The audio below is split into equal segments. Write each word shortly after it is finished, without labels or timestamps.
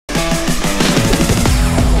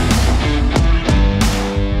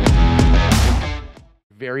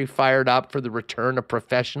very fired up for the return of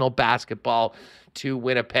professional basketball to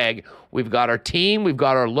Winnipeg. We've got our team, we've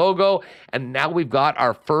got our logo, and now we've got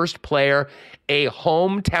our first player, a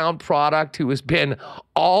hometown product who has been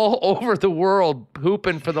all over the world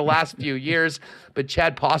hooping for the last few years. But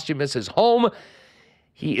Chad Posthumus is home.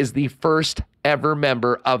 He is the first ever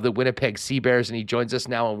member of the Winnipeg Sea Bears, and he joins us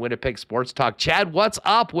now on Winnipeg Sports Talk. Chad, what's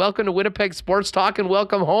up? Welcome to Winnipeg Sports Talk, and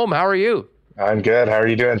welcome home. How are you? I'm good. How are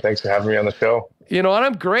you doing? Thanks for having me on the show. You know what?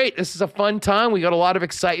 I'm great. This is a fun time. We got a lot of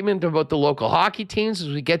excitement about the local hockey teams as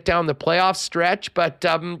we get down the playoff stretch. But,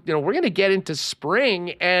 we're going to get into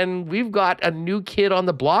spring, and we've got a new kid on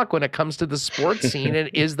the block when it comes to the sports scene, and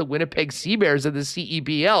it is the Winnipeg Sea Bears of the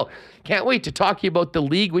CEBL. Can't wait to talk to you about the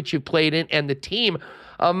league which you've played in and the team.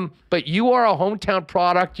 But you are a hometown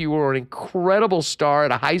product. You were an incredible star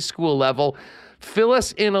at a high school level. Fill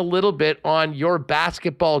us in a little bit on your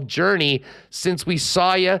basketball journey since we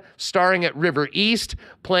saw you starring at River East,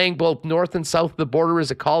 playing both north and south of the border as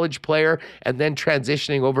a college player, and then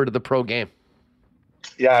transitioning over to the pro game.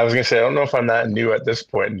 Yeah, I was going to say, I don't know if I'm that new at this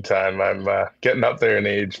point in time. I'm getting up there in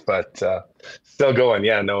age, but still going.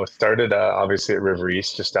 Yeah, no, started obviously at River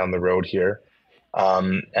East, just down the road here.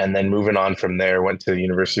 And then moving on from there, went to the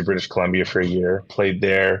University of British Columbia for a year, played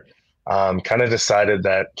there. Kind of decided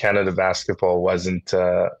that Canada basketball wasn't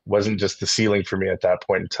just the ceiling for me at that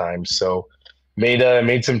point in time. So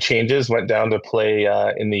made some changes, went down to play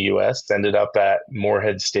in the US, ended up at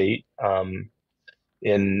Moorhead State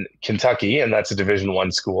in Kentucky, and that's a Division I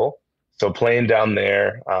school. So playing down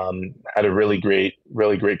there, had a really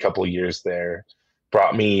great couple of years there.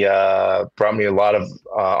 Brought me a lot of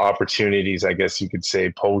opportunities, I guess you could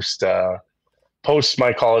say, post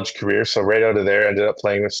my college career. So right out of there, ended up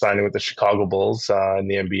signing with the Chicago Bulls in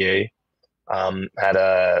the NBA. Had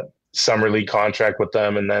a summer league contract with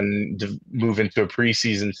them, and then move into a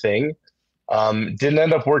preseason thing. Didn't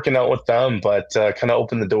end up working out with them, but kind of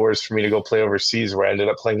opened the doors for me to go play overseas, where I ended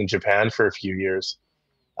up playing in Japan for a few years.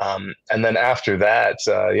 And then after that,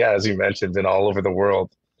 as you mentioned, been all over the world.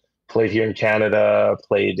 Played here in Canada,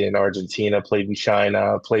 played in Argentina, played in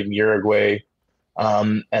China, played in Uruguay.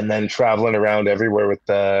 And then traveling around everywhere with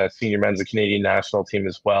the senior men's and Canadian national team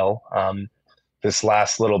as well. This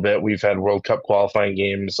last little bit, we've had World Cup qualifying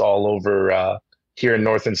games all over here in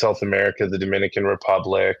North and South America, the Dominican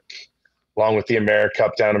Republic, along with the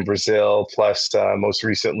AmeriCup down in Brazil, plus most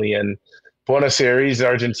recently in Buenos Aires,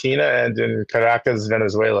 Argentina, and in Caracas,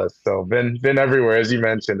 Venezuela. So been everywhere, as you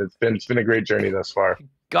mentioned. It's been a great journey thus far.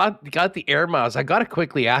 Got the air miles. I got to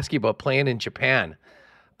quickly ask you about playing in Japan.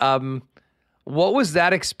 What was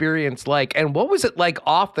that experience like? And what was it like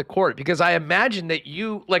off the court? Because I imagine that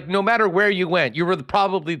you, no matter where you went, you were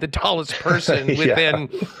probably the tallest person within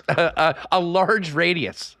a large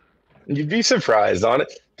radius. You'd be surprised on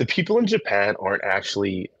it. The people in Japan aren't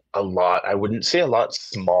actually I wouldn't say a lot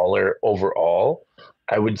smaller overall.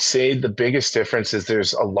 I would say the biggest difference is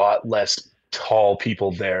there's a lot less tall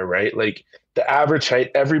people there, right? Like the average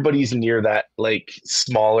height, everybody's near that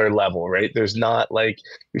smaller level, right? There's not you're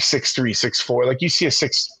 6'3", 6'4". Like you see a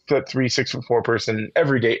 6'3", 6'4" person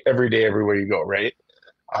every day, everywhere you go, right?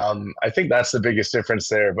 I think that's the biggest difference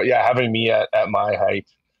there. But yeah, having me at my height,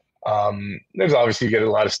 there's obviously you get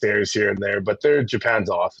a lot of stares here and there, but Japan's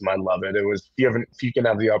awesome. I love it. If you can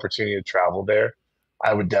have the opportunity to travel there,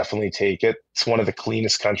 I would definitely take it. It's one of the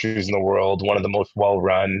cleanest countries in the world, one of the most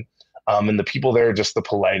well-run. And the people there are just the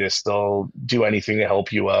politest. They'll do anything to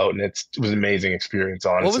help you out. And it was an amazing experience,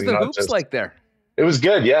 honestly. What was the hoops like there? It was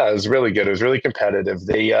good. Yeah, it was really good. It was really competitive.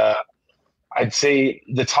 They, I'd say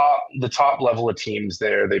the top level of teams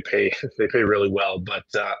there, they pay really well, but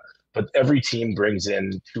every team brings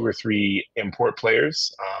in 2 or 3 import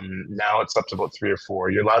players. Now it's up to about 3 or 4.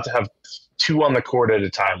 You're allowed to have 2 on the court at a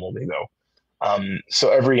time only, though.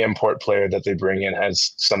 So every import player that they bring in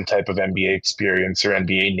has some type of NBA experience or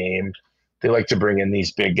NBA name. They like to bring in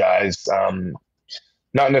these big guys,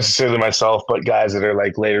 not necessarily myself, but guys that are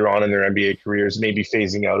later on in their NBA careers, maybe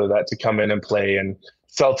phasing out of that to come in and play and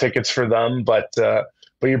sell tickets for them. But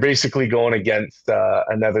you're basically going against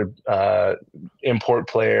another import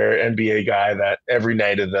player, NBA guy that every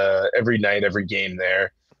every game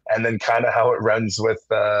there. And then kind of how it runs with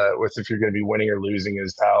if you're going to be winning or losing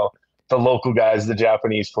is how the local guys, the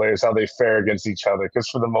Japanese players, how they fare against each other. Because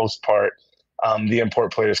for the most part, the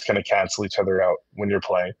import players kind of cancel each other out when you're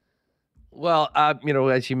playing. Well,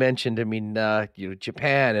 as you mentioned,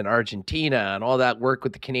 Japan and Argentina and all that work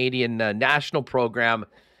with the Canadian national program.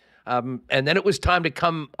 And then it was time to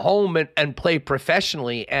come home and play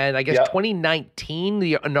professionally. And I guess 2019,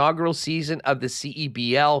 the inaugural season of the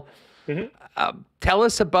CEBL. Mm-hmm. Tell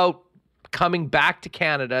us about coming back to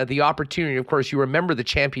Canada, the opportunity, of course, you remember the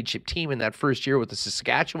championship team in that first year with the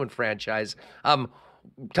Saskatchewan franchise.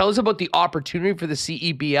 Tell us about the opportunity for the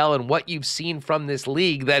CEBL and what you've seen from this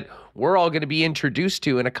league that we're all going to be introduced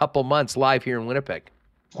to in a couple months live here in Winnipeg.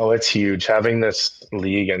 Oh, it's huge having this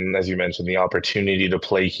league, and as you mentioned, the opportunity to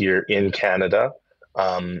play here in Canada,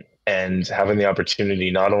 and having the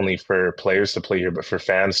opportunity not only for players to play here, but for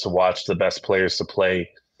fans to watch the best players to play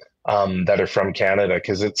that are from Canada,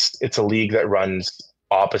 because it's a league that runs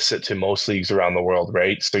opposite to most leagues around the world,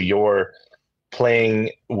 right? So you're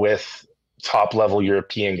playing with top level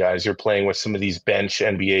European guys. You're playing with some of these bench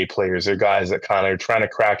NBA players. They're guys that kind of are trying to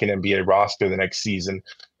crack an NBA roster the next season,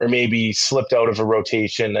 or maybe slipped out of a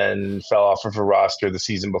rotation and fell off of a roster the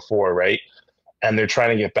season before, right? And they're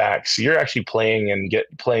trying to get back. So you're actually playing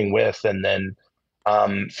with, and then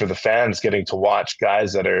for the fans getting to watch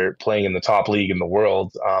guys that are playing in the top league in the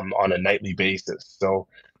world on a nightly basis. So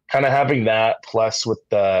kind of having that, plus with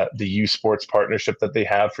the U Sports partnership that they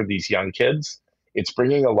have for these young kids, it's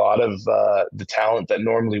bringing a lot of the talent that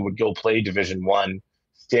normally would go play Division I,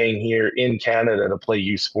 staying here in Canada to play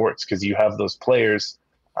U Sports, because you have those players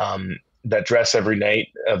that dress every night.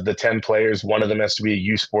 Of the 10 players, one of them has to be a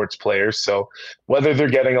U Sports player. So whether they're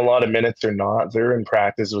getting a lot of minutes or not, they're in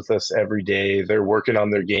practice with us every day. They're working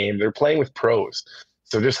on their game. They're playing with pros.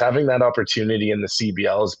 So just having that opportunity in the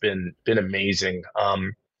CBL has been amazing.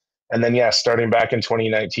 And then, starting back in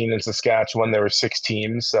 2019 in Saskatchewan, there were 6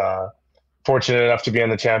 teams. Fortunate enough to be on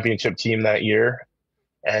the championship team that year,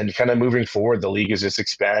 and kind of moving forward, the league has just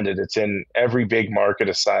expanded. It's in every big market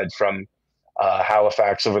aside from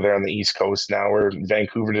Halifax over there on the East Coast. Now we're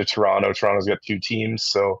Vancouver to Toronto. Toronto's got 2 teams,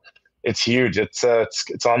 so it's huge. It's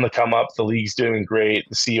on the come up. The league's doing great.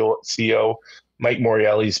 The CEO Mike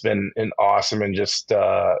Morielli's been awesome, and just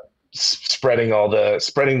spreading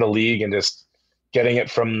the league and just getting it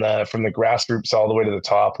from the grassroots all the way to the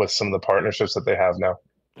top with some of the partnerships that they have now.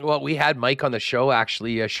 Well, we had Mike on the show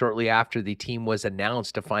actually shortly after the team was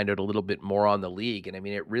announced to find out a little bit more on the league. And I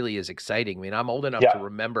mean, it really is exciting. I mean, I'm old enough to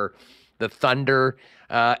remember the Thunder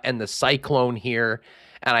and the Cyclone here.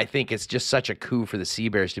 And I think it's just such a coup for the Sea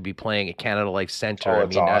Bears to be playing at Canada Life Center. Oh,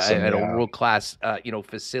 it's awesome, at a world-class,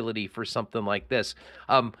 facility for something like this.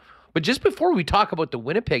 But just before we talk about the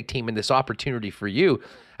Winnipeg team and this opportunity for you,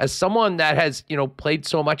 as someone that has, played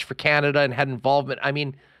so much for Canada and had involvement, I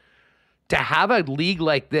mean, to have a league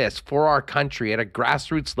like this for our country at a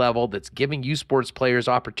grassroots level that's giving U Sports players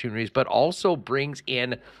opportunities, but also brings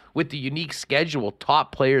in, with the unique schedule,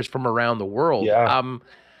 top players from around the world. Yeah.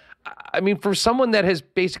 I mean, for someone that has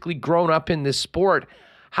basically grown up in this sport,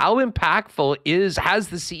 how impactful has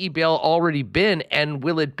the CEBL already been, and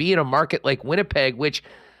will it be in a market like Winnipeg, which,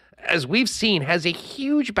 as we've seen, has a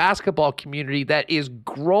huge basketball community that is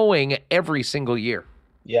growing every single year?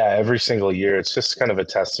 Yeah, every single year. It's just kind of a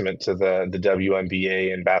testament to the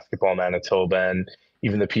WNBA and Basketball Manitoba, and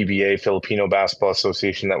even the PBA, Filipino Basketball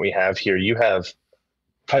Association, that we have here. You have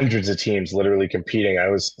hundreds of teams literally competing. I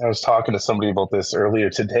was talking to somebody about this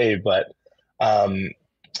earlier today, but I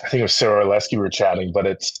think it was Sarah Orleski we were chatting,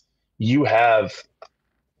 but you have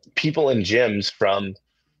people in gyms from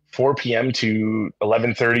 4 p.m. to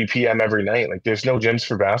 11:30 p.m. every night. Like, there's no gyms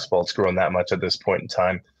for basketball. It's grown that much at this point in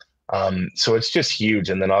time. So it's just huge.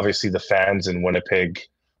 And then obviously the fans in Winnipeg,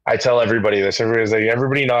 I tell everybody this, everybody's like,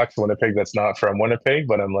 everybody knocks Winnipeg that's not from Winnipeg,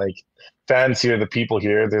 but I'm like, fans here, the people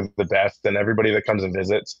here, they're the best. And everybody that comes and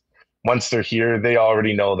visits, once they're here, they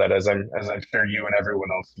already know that, as I'm sure you and everyone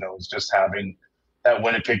else knows, just having that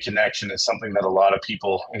Winnipeg connection is something that a lot of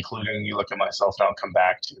people, including you look at myself now, come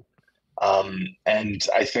back to. And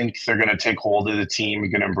I think they're going to take hold of the team,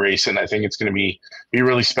 going to embrace it. And I think it's going to be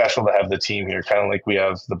really special to have the team here, kind of like we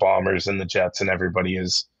have the Bombers and the Jets, and everybody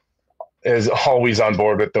is always on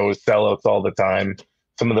board with those sellouts all the time.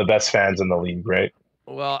 Some of the best fans in the league, right?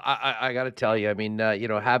 Well, I got to tell you, I mean,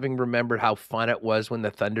 having remembered how fun it was when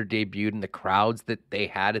the Thunder debuted and the crowds that they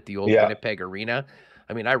had at the old Winnipeg Arena,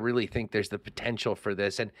 I mean, I really think there's the potential for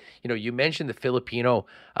this. And, you mentioned the Filipino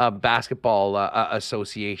Basketball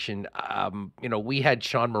Association. We had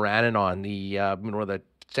Sean Moranin on, the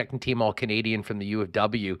second team All-Canadian from the U of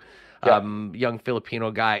W, young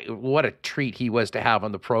Filipino guy. What a treat he was to have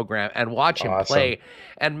on the program and watch him play.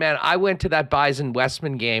 And, man, I went to that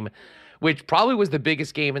Bison-Westman game, which probably was the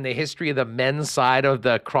biggest game in the history of the men's side of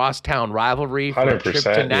the crosstown rivalry for a trip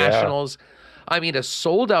to nationals. I mean, a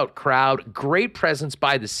sold-out crowd, great presence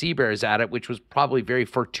by the Sea Bears at it, which was probably very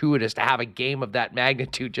fortuitous to have a game of that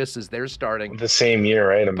magnitude just as they're starting. The same year,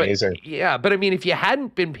 right? But Amazing. yeah, but I mean, if you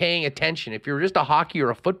hadn't been paying attention, if you were just a hockey or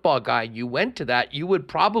a football guy and you went to that, you would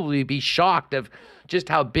probably be shocked of just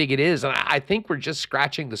how big it is. And I think we're just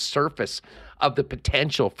scratching the surface of the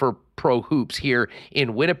potential for pro hoops here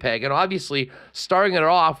in Winnipeg. And obviously, starting it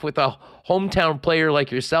off with a hometown player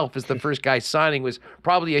like yourself as the first guy signing was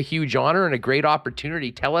probably a huge honor and a great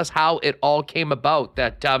opportunity. Tell us how it all came about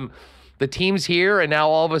that the team's here, and now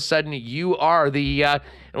all of a sudden you are the, in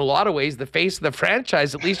a lot of ways, the face of the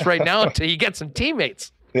franchise, at least right now, until you get some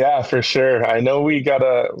teammates. Yeah, for sure. I know we got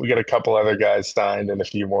a couple other guys signed and a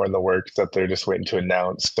few more in the works that they're just waiting to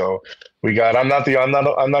announce. So we got. I'm not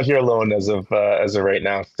here alone as of right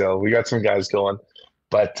now. Still, we got some guys going,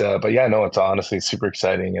 but yeah, no, it's honestly super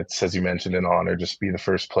exciting. It's, as you mentioned, an honor just to be the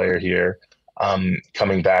first player here,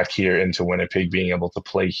 coming back here into Winnipeg, being able to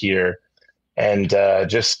play here. And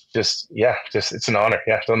just it's an honor.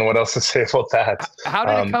 Yeah, don't know what else to say about that. How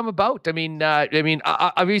did it come about? I mean,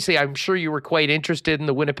 obviously, I'm sure you were quite interested in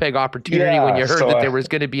the Winnipeg opportunity when you heard that there was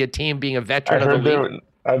going to be a team being a veteran of the league.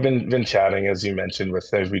 I've been chatting, as you mentioned,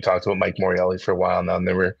 we talked about Mike Morelli for a while now, and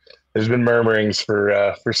there's been murmurings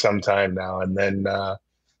for some time now, and then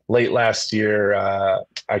late last year,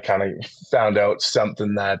 I kind of found out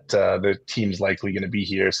something that the team's likely going to be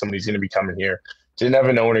here. Somebody's going to be coming here. Didn't have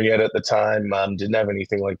an owner yet at the time. Didn't have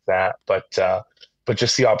anything like that, but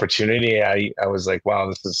just the opportunity, I was like,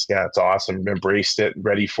 wow, it's awesome. Embraced it,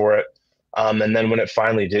 ready for it. And then when it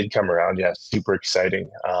finally did come around, yeah, super exciting.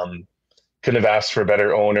 Couldn't have asked for a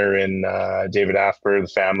better owner in David Afber,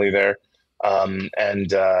 the family there. And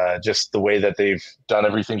just the way that they've done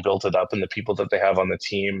everything, built it up, and the people that they have on the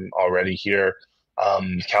team already here,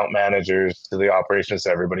 account managers to the operations,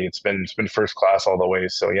 to everybody. It's been first class all the way.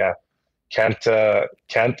 So yeah.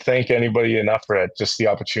 Can't thank anybody enough for it. Just the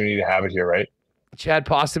opportunity to have it here, right? Chad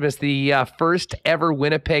Posthumus, the first ever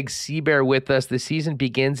Winnipeg Sea Bear with us. The season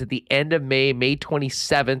begins at the end of May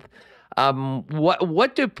 27th.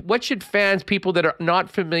 What should fans, people that are not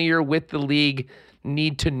familiar with the league,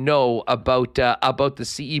 need to know about the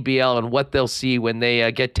CEBL and what they'll see when they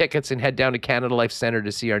get tickets and head down to Canada Life Centre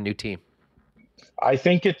to see our new team? I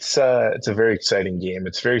think it's a very exciting game.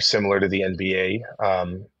 It's very similar to the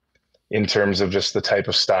NBA. In terms of just the type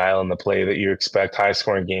of style and the play that you expect. High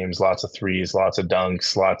scoring games, lots of threes, lots of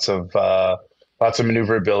dunks, lots of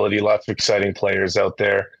maneuverability, lots of exciting players out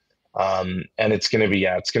there. And it's going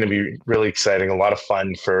to be really exciting. A lot of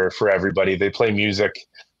fun for everybody. They play music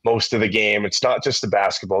most of the game. It's not just a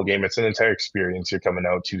basketball game. It's an entire experience you're coming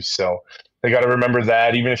out to. So they got to remember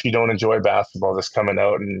that even if you don't enjoy basketball, just coming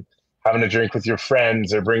out and having a drink with your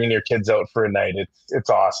friends or bringing your kids out for a night. It's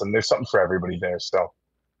awesome. There's something for everybody there. So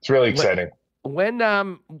it's really exciting. When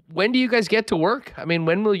do you guys get to work? I mean,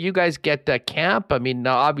 when will you guys get camp? I mean,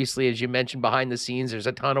 obviously, as you mentioned, behind the scenes, there's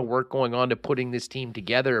a ton of work going on to putting this team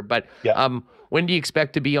together. But when do you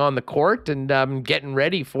expect to be on the court and getting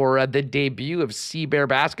ready for the debut of Sea Bear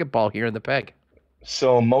basketball here in the Peg?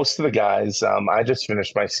 So most of the guys, I just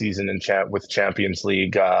finished my season with Champions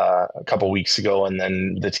League a couple weeks ago, and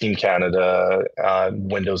then the Team Canada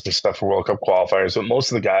windows and stuff for World Cup qualifiers. But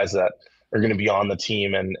most of the guys that are going to be on the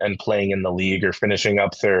team and playing in the league or finishing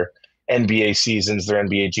up their NBA seasons, their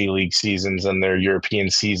NBA G League seasons, and their European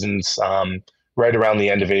seasons right around the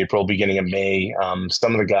end of April, beginning of May.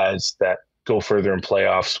 Some of the guys that go further in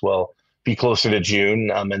playoffs will be closer to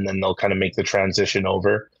June, and then they'll kind of make the transition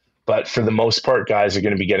over. But for the most part, guys are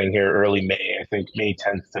going to be getting here early May. I think May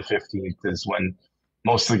 10th to 15th is when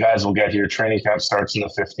most of the guys will get here. Training camp starts on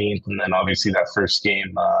the 15th, and then obviously that first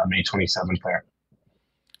game, May 27th there.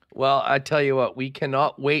 Well, I tell you what, we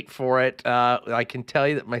cannot wait for it. I can tell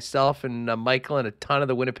you that myself and Michael and a ton of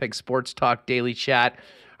the Winnipeg Sports Talk Daily Chat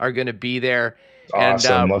are going to be there.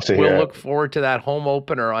 Awesome. And love to hear we'll it. look forward to that home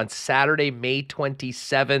opener on Saturday, May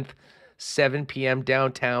 27th, 7 p.m.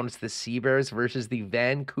 downtown. It's the Sea Bears versus the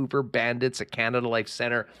Vancouver Bandits at Canada Life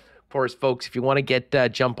Centre. Of course, folks, if you want to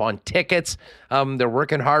get jump on tickets, they're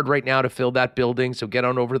working hard right now to fill that building. So get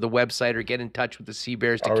on over to the website or get in touch with the Sea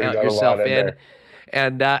Bears to count yourself in.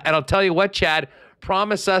 And I'll tell you what, Chad,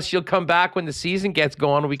 promise us you'll come back when the season gets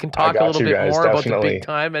going. We can talk a little bit more about the big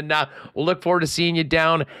time. And we'll look forward to seeing you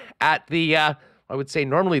down at the, I would say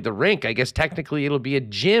normally the rink. I guess technically it'll be a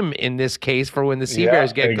gym in this case for when the Sea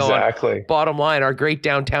Bears get going. Bottom line, our great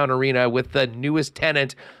downtown arena with the newest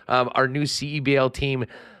tenant, our new CEBL team,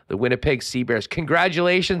 the Winnipeg Sea Bears.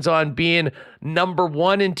 Congratulations on being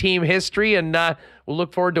 #1 in team history. And we'll we'll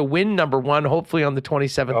look forward to win number 1, hopefully on the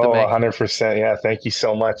 27th of Oh, May. 100%. Yeah. Thank you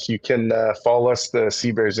so much. You can follow us, the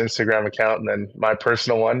Sea Bears Instagram account, and then my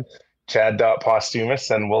personal one, Chad.Posthumus,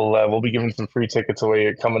 and we'll be giving some free tickets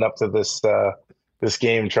away coming up to this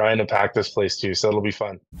game, trying to pack this place too. So it'll be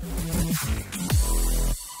fun.